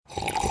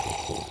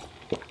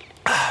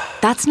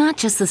That's not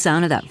just the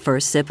sound of that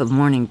first sip of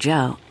Morning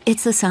Joe.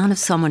 It's the sound of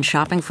someone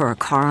shopping for a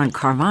car on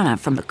Carvana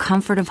from the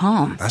comfort of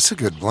home. That's a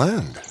good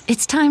blend.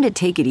 It's time to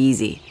take it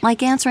easy,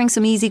 like answering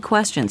some easy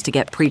questions to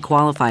get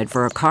pre-qualified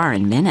for a car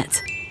in minutes.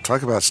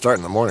 Talk about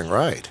starting the morning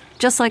right.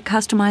 Just like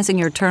customizing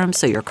your terms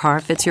so your car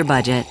fits your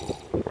budget.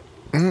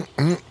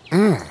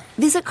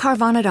 Visit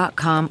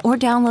Carvana.com or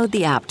download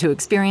the app to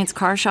experience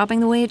car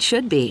shopping the way it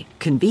should be.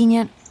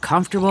 Convenient,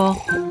 comfortable.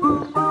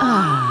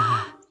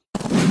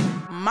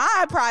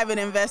 My private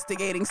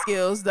investigating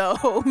skills,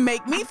 though,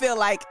 make me feel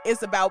like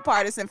it's about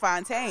Partisan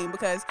Fontaine,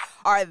 because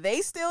are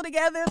they still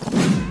together?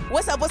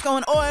 What's up? What's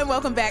going on?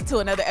 Welcome back to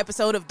another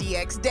episode of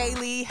DX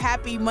Daily.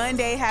 Happy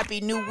Monday.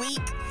 Happy new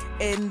week.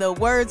 In the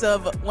words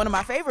of one of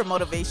my favorite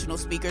motivational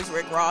speakers,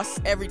 Rick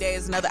Ross, every day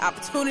is another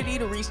opportunity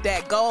to reach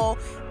that goal.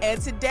 And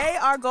today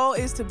our goal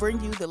is to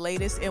bring you the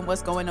latest in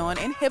what's going on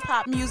in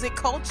hip-hop music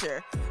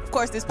culture. Of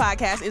course, this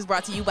podcast is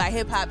brought to you by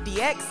Hip Hop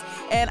DX,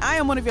 and I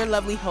am one of your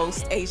lovely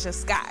hosts, Asia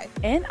Sky.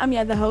 And I'm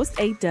your other host,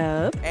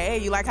 A-Dub. Hey,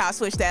 you like how I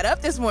switched that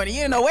up this morning?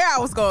 You didn't know where I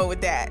was going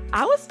with that.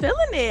 I was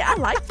feeling it. I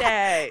like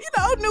that.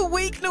 New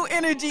week, new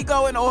energy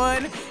going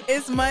on.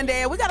 It's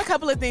Monday, and we got a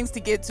couple of things to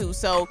get to.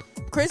 So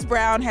Chris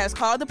Brown has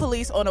called the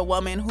police on a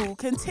woman who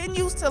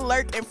continues to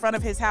lurk in front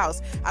of his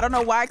house. I don't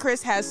know why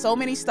Chris has so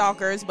many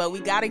stalkers, but we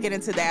got to get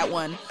into that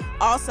one.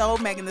 Also,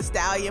 Megan Thee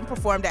Stallion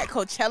performed at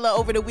Coachella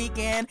over the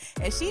weekend,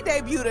 and she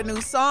debuted a new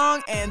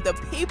song, and the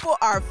people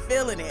are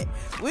feeling it.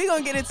 We're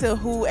going to get into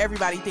who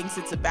everybody thinks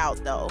it's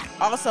about, though.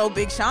 Also,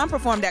 Big Sean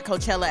performed at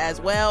Coachella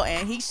as well,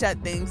 and he shut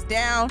things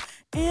down.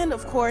 And,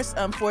 of course,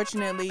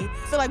 unfortunately,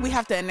 I feel like we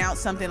have to announce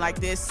something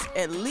like this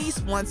at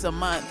least once a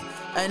month.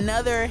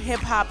 Another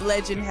hip-hop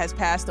legend has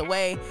passed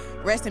away.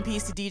 Rest in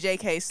peace to DJ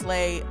K.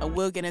 Slay.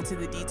 We'll get into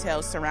the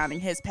details surrounding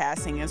his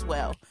passing as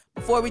well.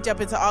 Before we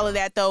jump into all of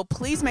that, though,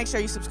 please make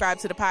sure you subscribe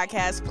to the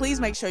podcast. Please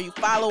make sure you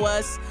follow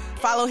us.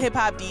 Follow Hip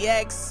Hop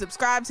DX.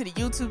 Subscribe to the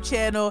YouTube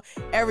channel.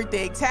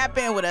 Everything. Tap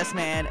in with us,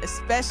 man.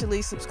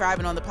 Especially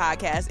subscribing on the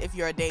podcast if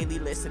you're a daily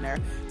listener.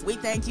 We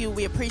thank you.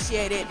 We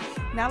appreciate it.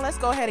 Now let's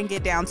go ahead and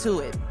get down to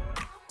it.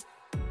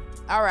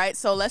 All right,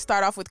 so let's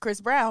start off with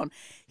Chris Brown.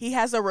 He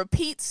has a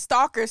repeat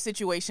stalker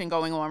situation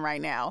going on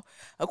right now.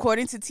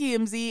 According to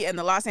TMZ and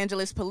the Los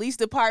Angeles Police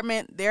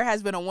Department, there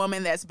has been a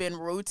woman that's been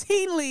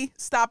routinely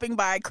stopping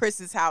by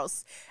Chris's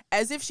house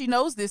as if she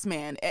knows this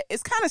man.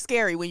 It's kind of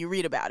scary when you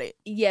read about it.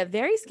 Yeah,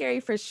 very scary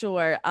for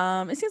sure.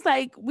 It seems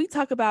like we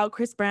talk about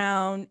Chris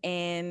Brown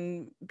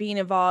and being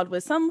involved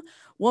with some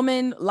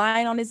woman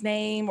lying on his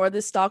name or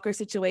the stalker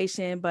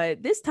situation.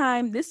 But this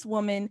time, this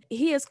woman,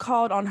 he has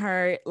called on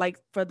her like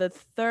for the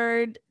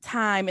third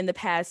time in the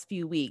past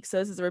few weeks. So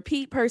this is a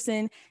repeat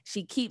person.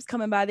 She keeps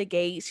coming by the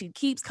gate. She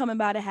keeps coming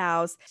by the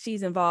house.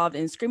 She's involved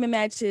in screaming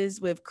matches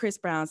with Chris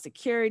Brown's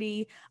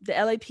security. The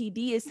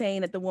LAPD is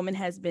saying that the woman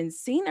has been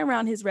seen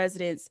around his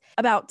residence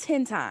about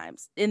 10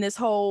 times in this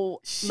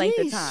whole length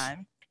of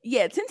time.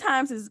 Yeah, 10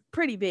 times is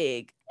pretty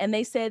big. And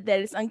they said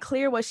that it's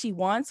unclear what she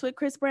wants with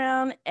Chris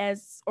Brown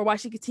or why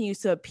she continues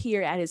to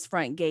appear at his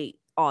front gate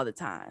all the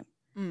time.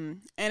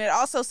 And it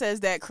also says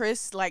that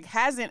Chris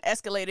hasn't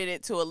escalated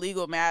it to a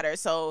legal matter.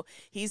 So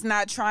he's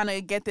not trying to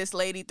get this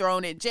lady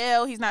thrown in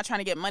jail. He's not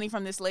trying to get money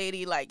from this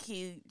lady.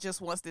 He just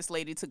wants this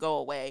lady to go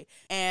away.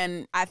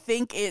 And I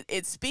think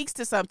it speaks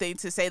to something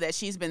to say that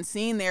she's been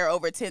seen there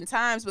over 10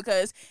 times,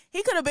 because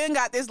he could have been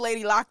got this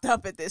lady locked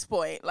up at this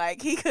point.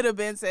 He could have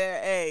been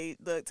said, hey,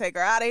 look, take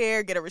her out of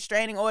here, get a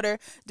restraining order,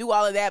 do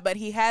all of that. But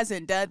he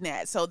hasn't done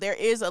that. So there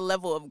is a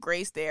level of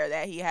grace there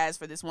that he has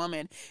for this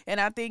woman.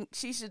 And I think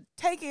she should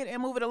take it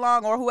and move it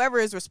along, or whoever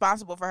is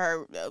responsible for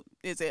her.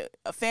 Is it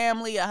a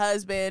family, a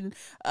husband,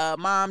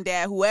 mom,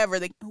 dad,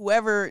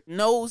 whoever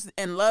knows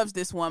and loves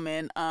this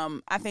woman?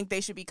 I think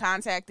they should be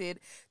contacted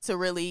to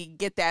really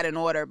get that in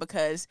order,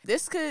 because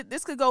this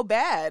could go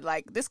bad.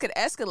 This could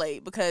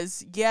escalate,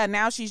 because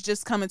now she's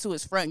just coming to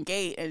his front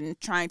gate and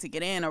trying to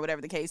get in, or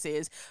whatever the case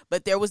is.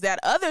 But there was that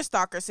other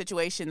stalker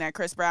situation that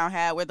Chris Brown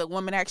had where the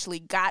woman actually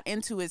got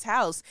into his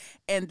house,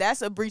 and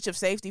that's a breach of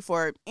safety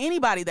for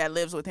anybody that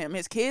lives with him.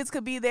 His kids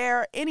could be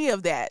there, any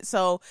of that.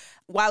 So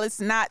while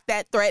it's not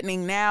that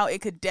threatening now,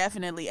 it could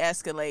definitely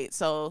escalate.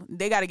 So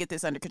they got to get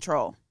this under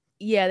control.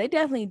 Yeah, they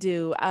definitely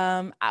do.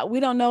 We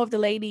don't know if the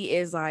lady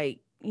is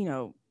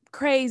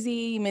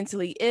crazy,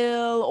 mentally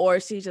ill,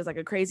 or she's just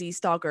a crazy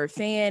stalker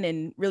fan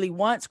and really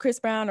wants Chris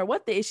Brown, or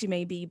what the issue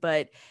may be.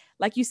 But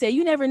like you said,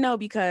 you never know,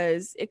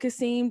 because it could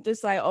seem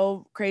just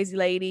crazy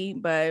lady,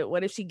 but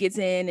what if she gets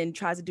in and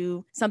tries to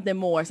do something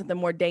more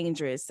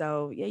dangerous?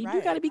 So yeah, you do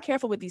got to be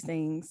careful with these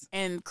things.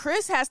 And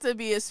Chris has to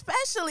be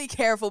especially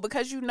careful,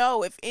 because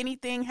if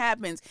anything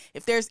happens,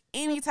 if there's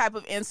any type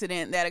of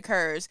incident that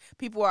occurs,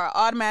 people are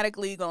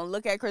automatically going to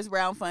look at Chris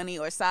Brown funny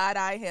or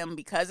side-eye him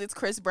because it's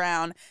Chris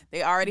Brown.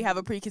 They already have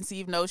a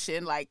preconceived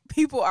notion.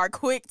 People are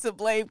quick to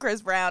blame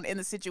Chris Brown in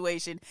the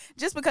situation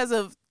just because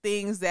of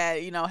things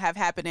that, have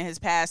happened in his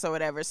past or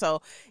whatever.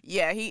 So,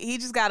 yeah, he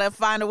just got to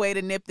find a way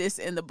to nip this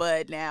in the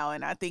bud now.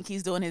 And I think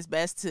he's doing his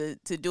best to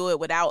do it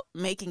without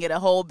making it a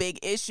whole big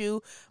issue.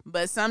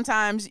 But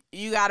sometimes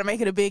you got to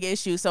make it a big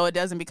issue so it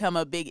doesn't become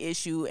a big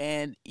issue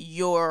and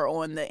you're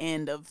on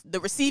the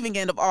receiving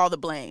end of all the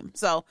blame.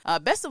 So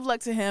best of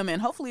luck to him.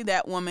 And hopefully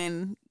that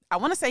woman, I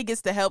want to say,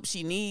 gets the help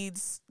she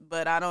needs,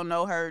 but I don't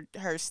know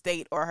her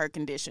state or her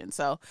condition.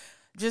 So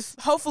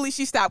just hopefully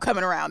she stopped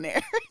coming around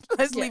there.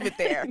 Let's leave it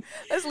there.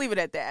 Let's leave it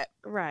at that.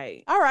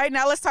 Right. All right.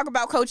 Now let's talk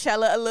about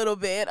Coachella a little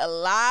bit. A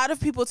lot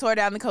of people tore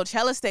down the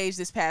Coachella stage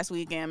this past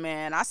weekend,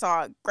 man. I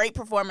saw a great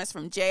performance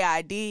from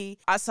J.I.D.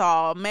 I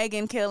saw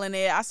Megan killing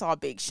it. I saw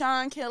Big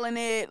Sean killing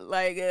it.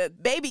 Like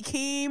Baby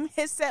Keem,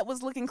 his set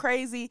was looking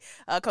crazy.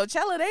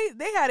 Coachella,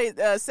 they had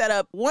it set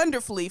up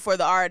wonderfully for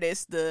the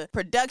artists. The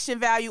production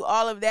value,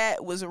 all of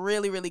that was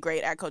really, really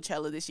great at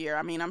Coachella this year.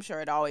 I mean, I'm sure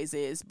it always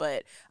is,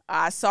 but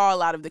I saw a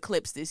lot of the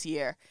clips this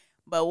year.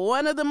 But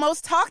one of the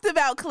most talked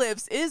about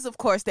clips is, of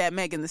course, that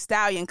Megan Thee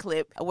Stallion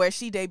clip where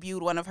she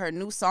debuted one of her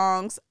new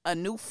songs, a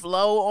new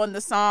flow on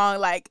the song.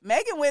 Like,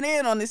 Megan went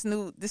in on this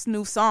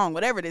new song,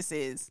 whatever this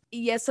is.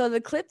 Yeah, so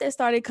the clip that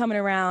started coming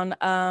around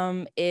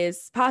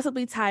is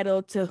possibly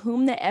titled "To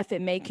Whom the F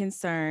It May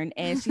Concern,"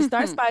 and she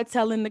starts by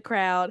telling the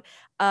crowd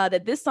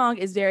that this song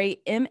is very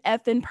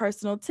MFing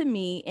personal to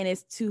me, and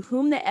it's "To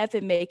Whom the F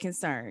It May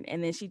Concern,"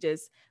 and then she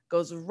just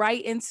goes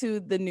right into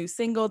the new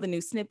single, the new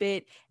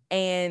snippet,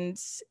 and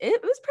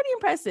it was pretty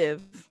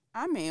impressive.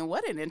 I mean,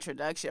 what an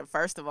introduction,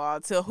 first of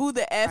all, to who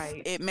the F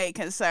it may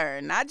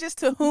concern. Not just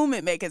to whom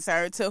it may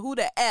concern, to who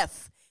the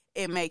F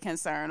it may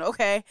concern.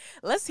 Okay,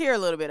 let's hear a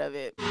little bit of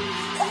it. Who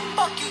the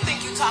fuck you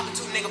think you talking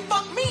to, nigga?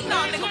 Fuck me,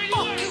 nah, nigga.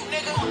 Fuck you,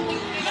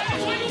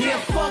 nigga. Yeah,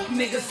 fuck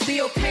nigga.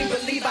 Still can't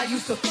believe I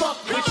used to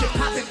fuck with you.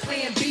 Poppin'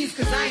 playing beats,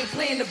 cause I ain't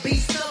playing the beat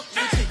stuff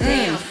with you.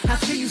 Damn, I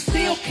see you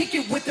still kick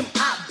it with them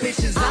op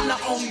bitches. I'm the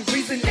only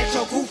reason that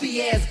your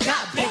goofy ass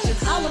got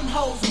bitches. All them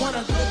hoes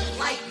wanna look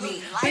like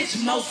me,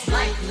 bitch, most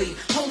likely.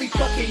 Only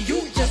fucking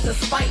you just to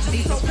spite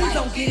me. So please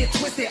don't get it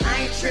twisted,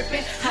 I ain't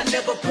tripping. I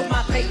never put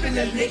my faith in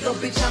a nigga,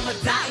 bitch, I'ma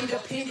die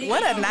independent.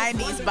 What a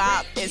 90s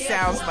bop it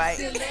sounds like.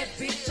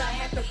 Bitch, I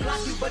had to block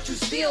you, but you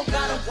still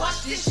gotta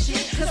watch this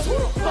shit. Cause who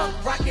the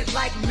fuck rockin'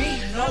 like me?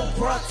 No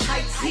bra,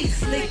 tight teeth,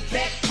 slick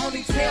back,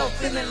 ponytail,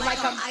 feeling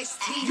like I'm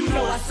Ice-T. You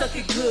know I suck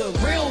it good,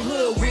 real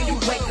hood when you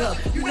wake up.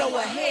 You know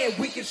her head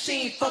weak if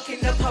she ain't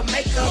fucking up her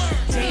makeup.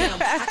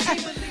 Damn, I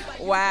can't believe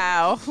I...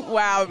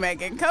 Wow,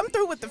 Megan. Come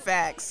through with the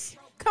facts.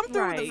 With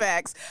the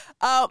facts.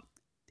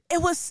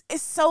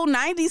 It's so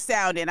 90s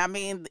sounding. I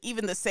mean,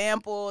 even the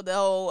sample, the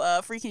whole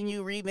Freaking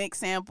You remix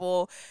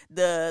sample,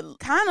 the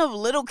kind of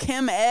Little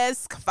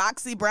Kim-esque,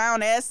 Foxy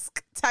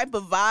Brown-esque type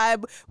of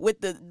vibe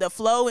with the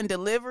flow and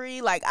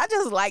delivery. Like, I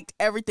just liked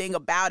everything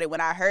about it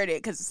when I heard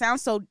it because it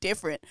sounds so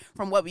different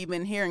from what we've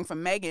been hearing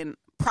from Megan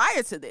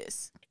prior to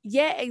this.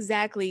 Yeah,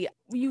 exactly.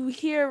 You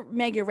hear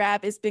Megan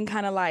rap, it's been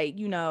kind of like,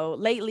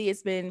 lately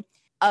it's been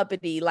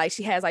uppity. Like,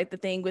 she has like the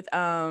thing with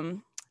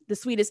the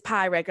Sweetest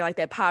Pie record, like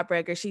that pop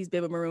record. She's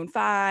been with Maroon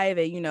 5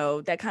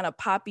 and, that kind of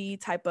poppy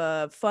type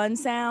of fun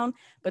sound.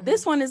 But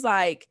this one is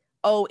like,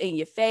 in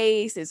your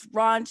face. It's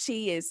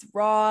raunchy. It's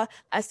raw.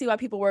 I see why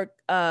people were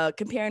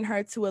comparing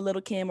her to a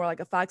Little Kim or like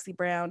a Foxy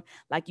Brown,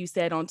 like you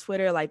said on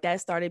Twitter. Like that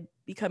started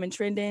becoming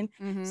trending.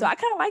 Mm-hmm. So I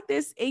kind of like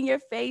this in your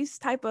face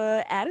type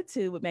of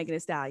attitude with Megan Thee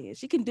Stallion.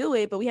 She can do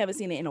it, but we haven't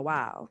seen it in a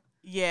while.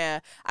 Yeah.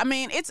 I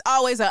mean, it's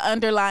always an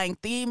underlying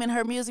theme in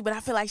her music, but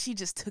I feel like she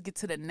just took it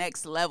to the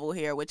next level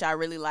here, which I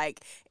really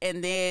like.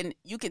 And then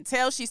you can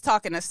tell she's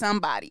talking to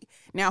somebody.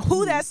 Now,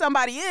 who that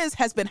somebody is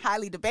has been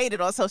highly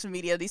debated on social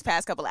media these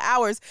past couple of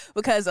hours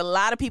because a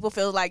lot of people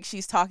feel like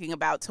she's talking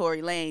about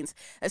Tory Lanez,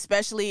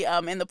 especially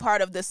in the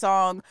part of the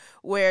song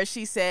where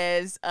she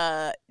says,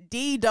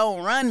 D,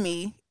 don't run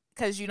me.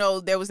 Because,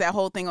 there was that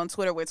whole thing on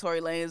Twitter where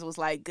Tory Lanez was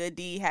like, good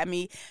D had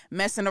me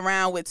messing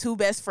around with two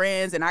best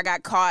friends and I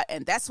got caught.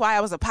 And that's why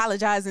I was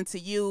apologizing to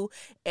you.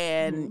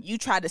 And you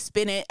tried to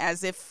spin it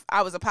as if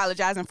I was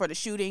apologizing for the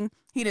shooting.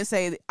 He didn't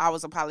say I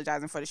was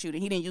apologizing for the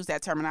shooting. He didn't use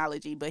that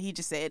terminology, but he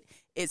just said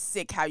it's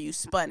sick how you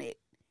spun it.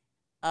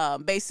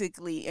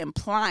 Basically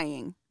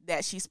implying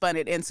that she spun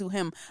it into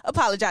him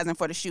apologizing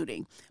for the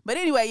shooting. But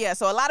anyway, yeah,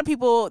 so a lot of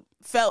people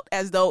felt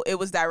as though it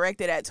was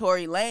directed at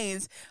Tory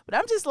Lanez. But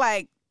I'm just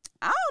like,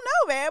 I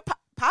don't know, man.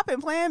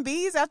 Popping Plan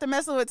Bs after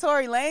messing with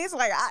Tory Lanez.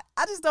 Like,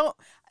 I just don't.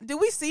 Do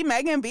we see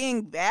Megan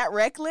being that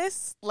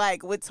reckless,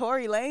 like, with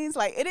Tory Lanez?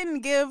 Like, it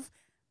didn't give,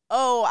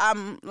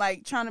 I'm,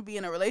 like, trying to be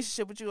in a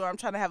relationship with you or I'm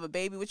trying to have a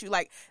baby with you.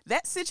 Like,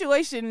 that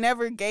situation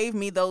never gave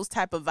me those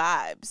type of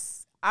vibes.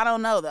 I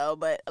don't know, though,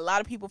 but a lot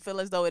of people feel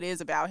as though it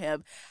is about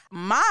him.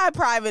 My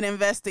private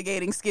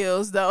investigating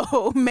skills,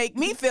 though, make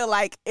me feel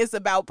like it's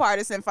about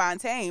Partisan and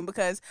Fontaine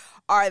because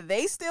are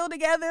they still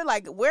together?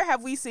 Like, where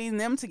have we seen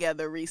them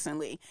together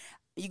recently?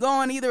 You go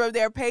on either of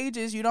their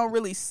pages, you don't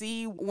really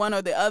see one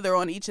or the other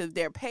on each of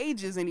their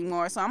pages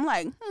anymore. So I'm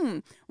like,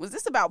 was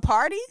this about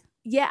Party?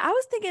 Yeah, I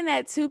was thinking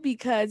that too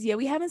because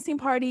we haven't seen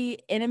Party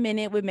in a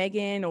minute with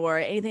Megan or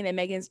anything that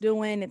Megan's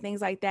doing and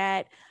things like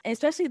that. And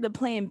especially the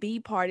Plan B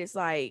part, it's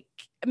like,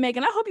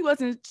 Megan, I hope he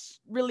wasn't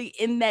really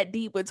in that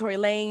deep with Tory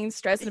Lanez,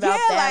 stressing Yeah, about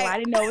that. like I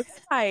didn't know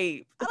it's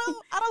hype.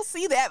 I don't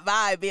see that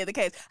vibe being the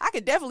case. I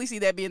could definitely see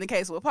that being the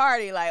case with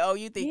Party. Like, oh,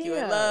 you think you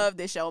in love,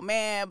 this your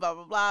man, blah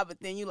blah blah.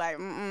 But then you like,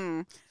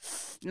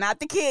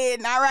 not the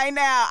kid, not right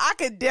now. I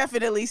could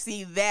definitely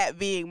see that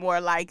being more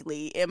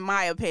likely, in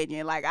my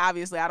opinion. Like,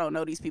 obviously, I don't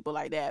know these people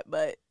like that,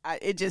 but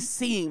it just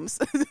seems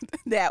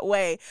that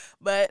way.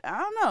 But I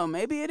don't know.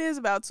 Maybe it is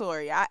about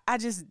Tory. I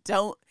just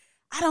don't.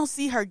 I don't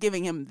see her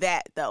giving him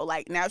that, though.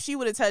 Like, now, if she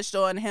would have touched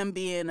on him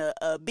being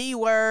a B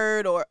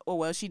word, or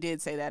well, she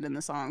did say that in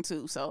the song,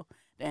 too. So,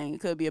 dang,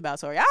 it could be about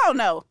Tory. I don't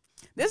know.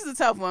 This is a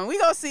tough one. We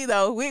gonna see,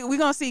 though. We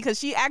gonna see, because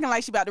she acting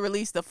like she about to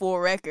release the full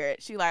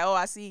record. She like, oh,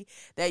 I see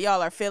that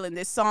y'all are feeling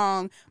this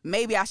song.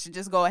 Maybe I should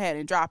just go ahead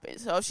and drop it.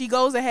 So if she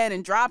goes ahead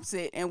and drops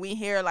it and we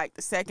hear like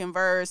the second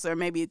verse or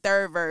maybe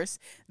third verse,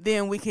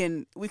 then we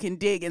can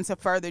dig into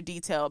further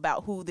detail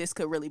about who this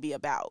could really be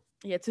about.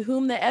 Yeah, to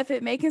whom the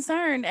effort may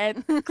concern,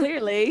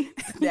 clearly.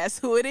 That's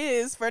who it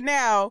is for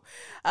now.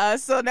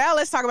 So now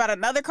let's talk about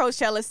another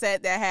Coachella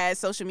set that had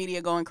social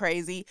media going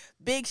crazy.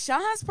 Big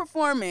Sean's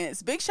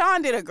performance. Big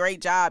Sean did a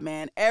great job,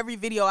 man. Every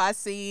video I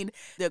seen,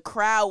 the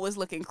crowd was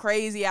looking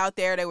crazy out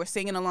there. They were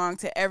singing along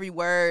to every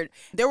word.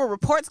 There were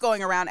reports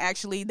going around,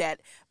 actually,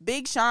 that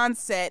Big Sean's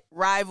set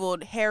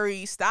rivaled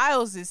Harry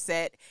Styles'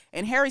 set,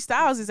 and Harry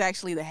Styles is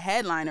actually the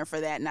headliner for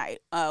that night,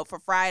 for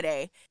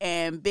Friday.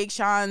 And Big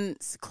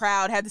Sean's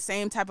crowd had the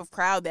same type of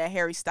crowd that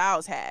Harry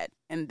Styles had.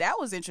 And that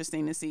was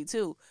interesting to see,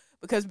 too,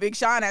 because Big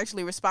Sean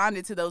actually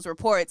responded to those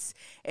reports,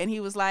 and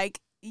he was like,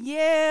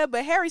 yeah,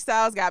 but Harry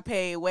Styles got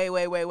paid way,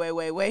 way, way, way,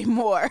 way, way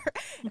more.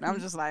 And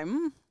I'm just like,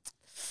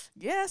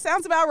 yeah,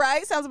 sounds about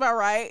right. Sounds about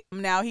right.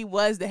 Now, he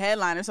was the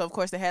headliner, so of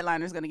course the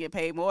headliner is going to get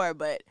paid more.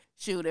 But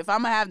shoot, if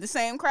I'm going to have the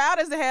same crowd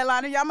as the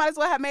headliner, y'all might as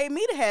well have made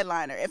me the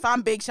headliner. If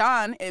I'm Big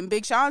Sean in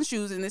Big Sean's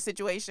shoes in this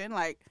situation,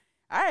 like,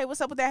 all right,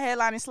 what's up with that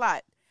headlining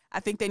slot?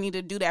 I think they need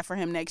to do that for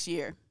him next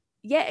year.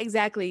 Yeah,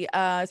 exactly.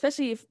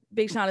 Especially if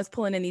Big Sean is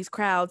pulling in these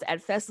crowds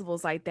at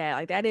festivals like that.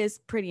 Like, that is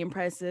pretty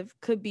impressive.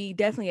 Could be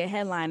definitely a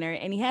headliner.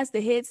 And he has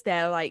the hits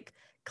that are like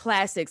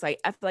classics. Like,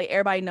 I feel like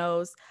everybody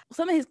knows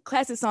some of his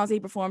classic songs he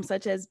performed,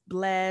 such as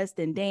Blessed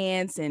and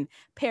Dance and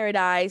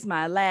Paradise,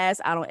 My Last,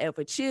 I Don't F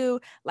With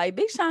You. Like,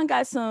 Big Sean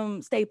got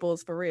some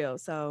staples for real.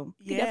 So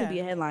he could definitely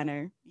be a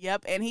headliner.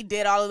 Yep, and he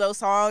did all of those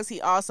songs.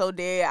 He also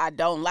did I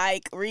Don't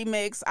Like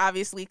remix,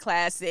 obviously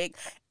classic.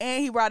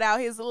 And he brought out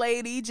his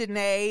lady,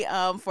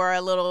 Janae, for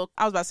a little,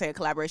 I was about to say a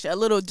collaboration, a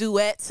little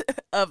duet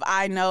of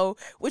I Know,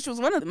 which was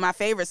one of my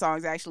favorite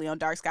songs, actually, on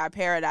Dark Sky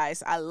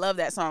Paradise. I love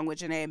that song with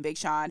Janae and Big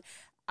Sean.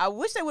 I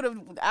wish they would have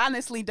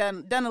honestly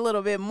done a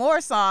little bit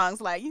more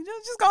songs, like, you know,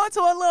 just go into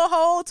a little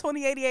whole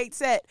 2088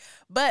 set.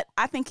 But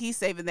I think he's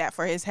saving that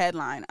for his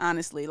headline,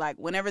 honestly. Like,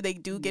 whenever they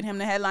do get him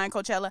to headline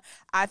Coachella,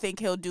 I think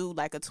he'll do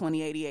like a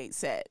 2088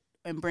 set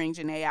and bring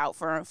Janae out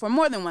for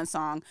more than one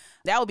song.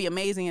 That would be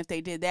amazing if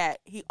they did that.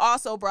 He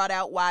also brought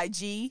out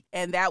YG,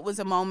 and that was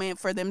a moment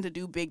for them to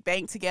do Big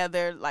Bank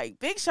together. Like,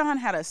 Big Sean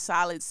had a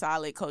solid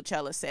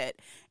Coachella set.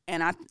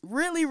 And I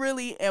really,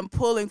 really am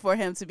pulling for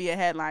him to be a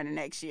headliner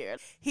next year.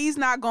 He's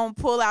not going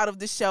to pull out of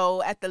the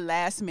show at the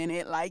last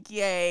minute, like,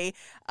 yay.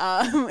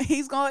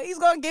 He's going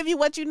to give you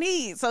what you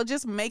need. So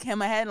just make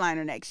him a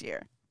headliner next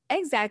year.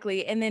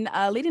 Exactly. And then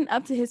leading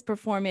up to his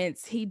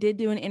performance, he did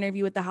do an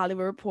interview with the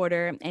Hollywood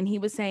Reporter, and he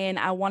was saying,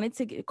 I wanted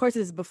to, of course,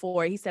 this is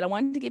before, he said, I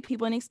wanted to give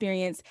people an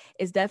experience.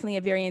 It's definitely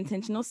a very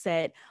intentional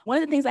set. One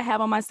of the things I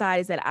have on my side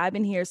is that I've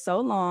been here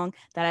so long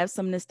that I have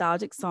some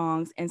nostalgic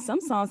songs and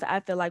some songs that I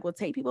feel like will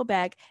take people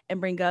back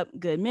and bring up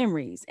good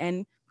memories.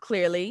 And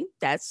clearly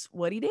that's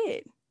what he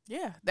did.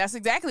 Yeah, that's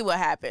exactly what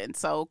happened.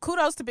 So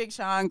kudos to Big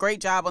Sean.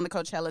 Great job on the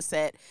Coachella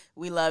set.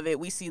 We love it.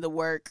 We see the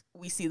work.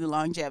 We see the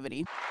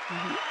longevity.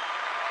 Mm-hmm.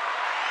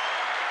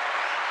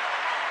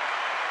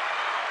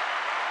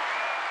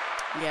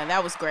 Yeah,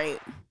 that was great.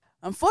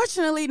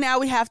 Unfortunately, now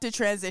we have to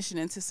transition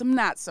into some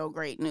not so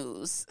great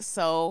news.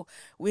 So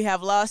we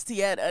have lost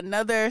yet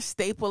another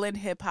staple in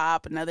hip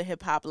hop, another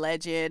hip hop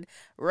legend.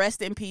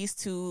 Rest in peace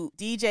to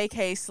DJ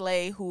K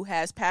Slay, who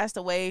has passed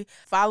away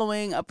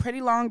following a pretty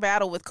long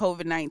battle with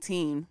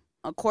COVID-19.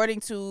 According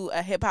to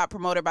a hip-hop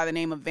promoter by the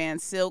name of Van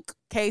Silk,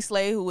 K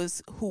Slay, who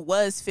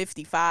was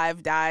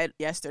 55, died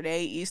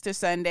yesterday, Easter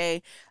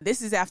Sunday.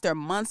 This is after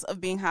months of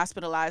being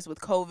hospitalized with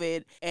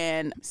COVID,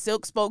 and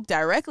Silk spoke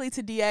directly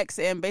to DX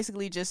and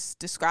basically just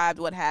described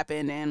what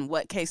happened and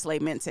what K Slay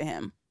meant to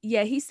him.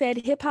 Yeah, he said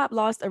hip hop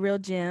lost a real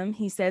gem.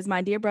 He says,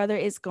 my dear brother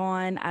is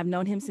gone. I've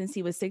known him since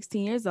he was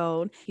 16 years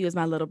old. He was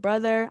my little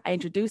brother. I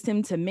introduced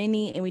him to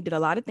many, and we did a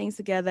lot of things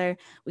together.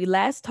 We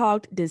last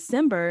talked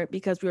December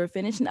because we were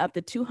finishing up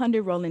the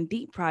 200 Rolling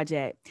Deep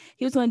project.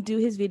 He was going to do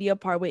his video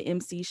part with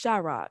MC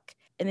Shyrock.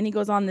 And then he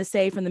goes on to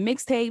say, from the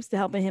mixtapes to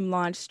helping him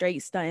launch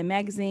Straight Stuntin'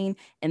 magazine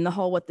and the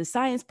whole What the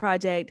Science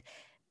project,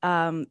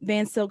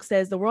 Van Silk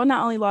says the world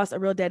not only lost a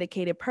real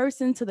dedicated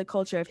person to the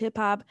culture of hip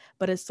hop,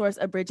 but a source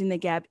of bridging the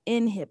gap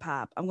in hip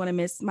hop. I'm going to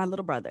miss my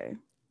little brother.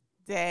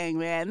 Dang,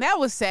 man. That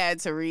was sad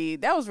to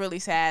read. That was really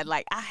sad.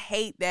 Like, I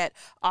hate that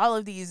all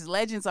of these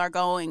legends are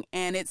going,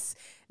 and it's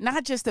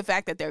not just the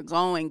fact that they're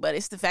going, but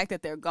it's the fact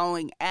that they're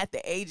going at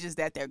the ages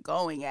that they're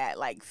going at.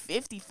 Like,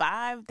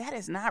 55, that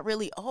is not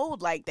really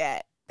old like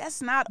that.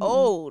 That's not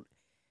old.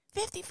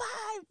 55,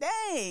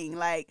 dang.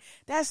 Like,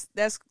 that's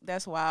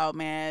wild,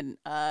 man.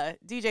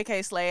 DJ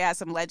K Slay has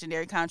some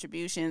legendary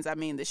contributions. I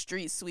mean, the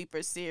Street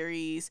Sweeper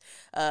series,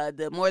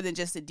 the More Than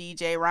Just a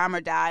DJ, Rhyme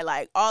or Die,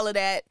 like, all of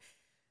that.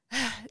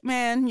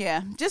 Man,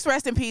 yeah. Just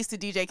rest in peace to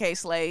DJ K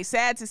Slay.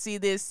 Sad to see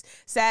this.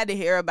 Sad to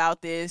hear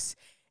about this.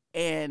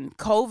 And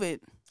COVID,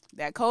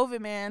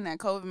 man,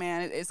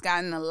 it's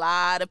gotten a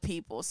lot of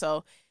people.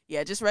 So,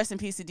 yeah, just rest in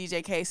peace to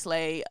DJ K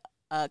Slay.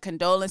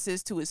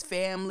 Condolences to his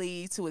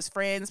family, to his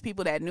friends,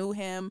 people that knew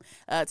him,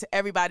 to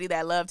everybody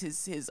that loved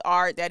his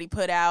art that he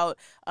put out,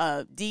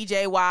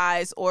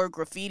 DJ-wise or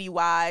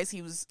graffiti-wise.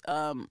 He was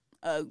a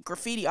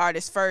graffiti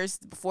artist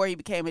first before he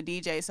became a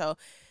DJ. So,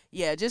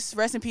 yeah, just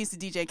rest in peace to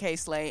DJ K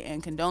Slay,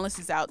 and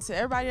condolences out to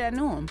everybody that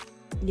knew him.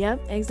 Yep,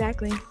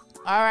 exactly.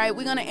 All right,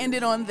 we're going to end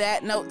it on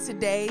that note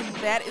today.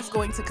 That is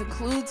going to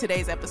conclude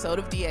today's episode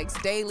of DX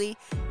Daily.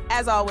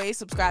 As always,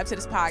 subscribe to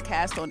this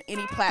podcast on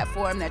any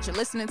platform that you're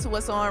listening to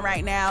us on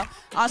right now.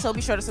 Also,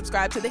 be sure to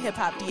subscribe to the Hip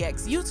Hop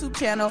DX YouTube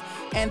channel,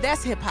 and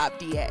that's Hip Hop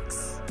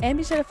DX. And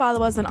be sure to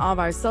follow us on all of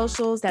our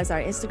socials. That's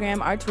our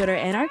Instagram, our Twitter,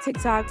 and our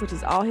TikTok, which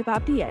is all Hip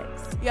Hop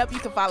DX. Yep, you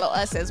can follow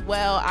us as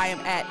well. I am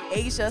at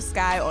Asia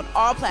Sky on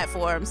all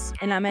platforms.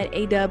 And I'm at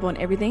A-Dub on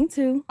everything,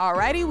 too.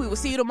 Alrighty, we will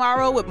see you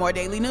tomorrow with more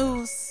daily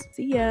news.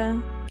 See ya.